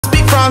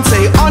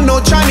Francais or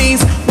no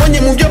Chinese. When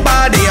you move your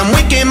body, I'm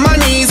waking my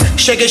knees.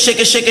 Shake it, shake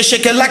it, shake it,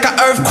 shake it like an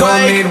earthquake.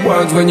 Don't need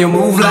words when you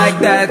move like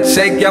that.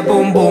 Shake your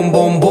boom, boom,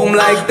 boom, boom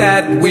like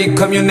that. We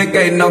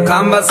communicate, no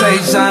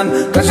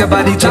conversation. Cause your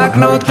body talk,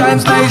 no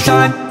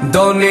translation.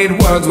 Don't need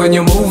words when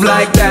you move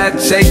like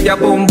that. Shake your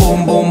boom,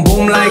 boom, boom,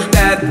 boom like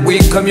that. We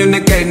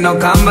communicate, no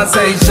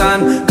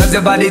conversation. Cause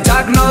your body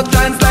talk, no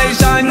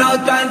translation, no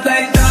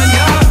translation,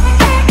 yeah.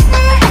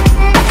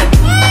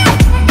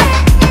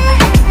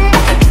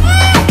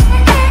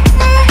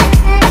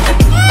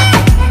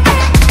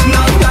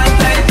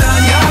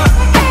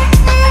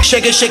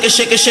 Shake it, shake it,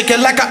 shake it, shake it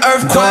like an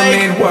earthquake. Don't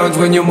need words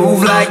when you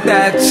move like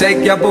that.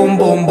 Shake your boom,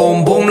 boom,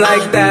 boom, boom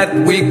like that.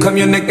 We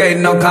communicate,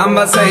 no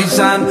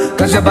conversation.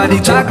 Cause your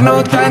body talk,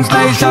 no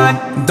translation.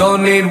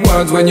 Don't need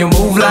words when you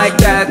move like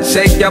that.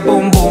 Shake your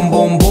boom, boom,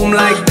 boom, boom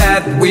like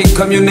that. We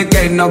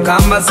communicate, no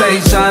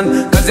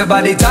conversation. Cause your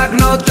body talk,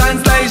 no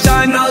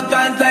translation, no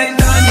translation,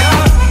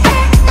 yeah.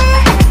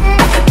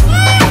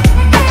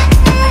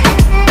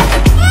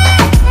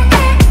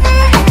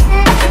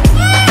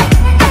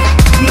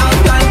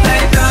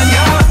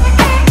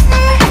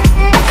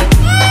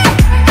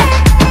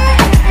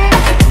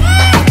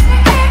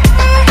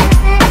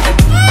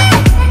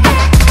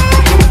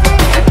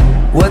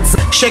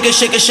 Shake it,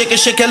 shake it, shake it,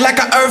 shake it like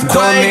an earthquake.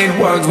 Don't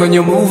need words when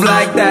you move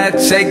like that.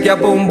 Shake your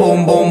boom,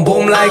 boom, boom,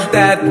 boom like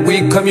that.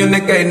 We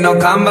communicate, no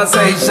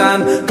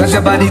conversation. Cause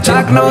your body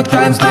talk, no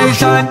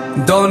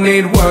translation. Don't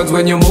need words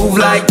when you move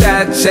like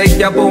that. Shake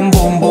your boom,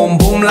 boom, boom,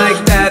 boom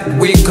like that.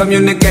 We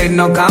communicate,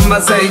 no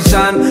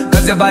conversation.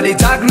 Cause your body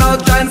talk, no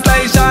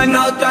translation,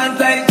 no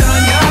translation,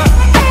 yeah.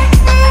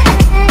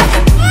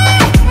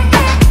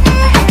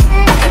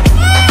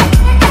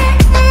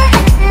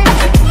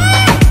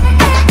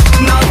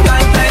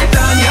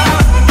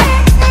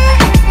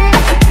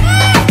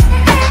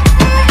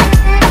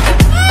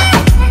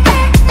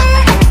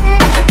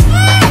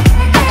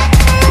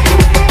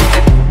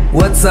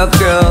 What's up,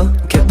 girl?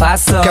 ¿Qué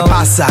pasa? ¿Qué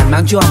pasa?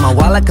 Knocked you on my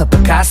wall like a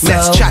Picasso.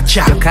 Let's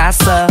cha-cha. Your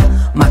casa,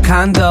 my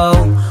condo.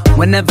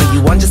 Whenever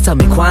you want, just tell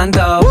me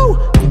cuando.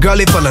 Woo!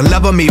 Girlie fall in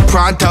love with me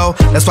pronto.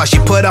 That's why she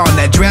put on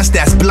that dress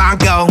that's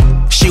blanco.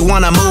 She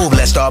wanna move,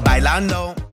 let's start bailando.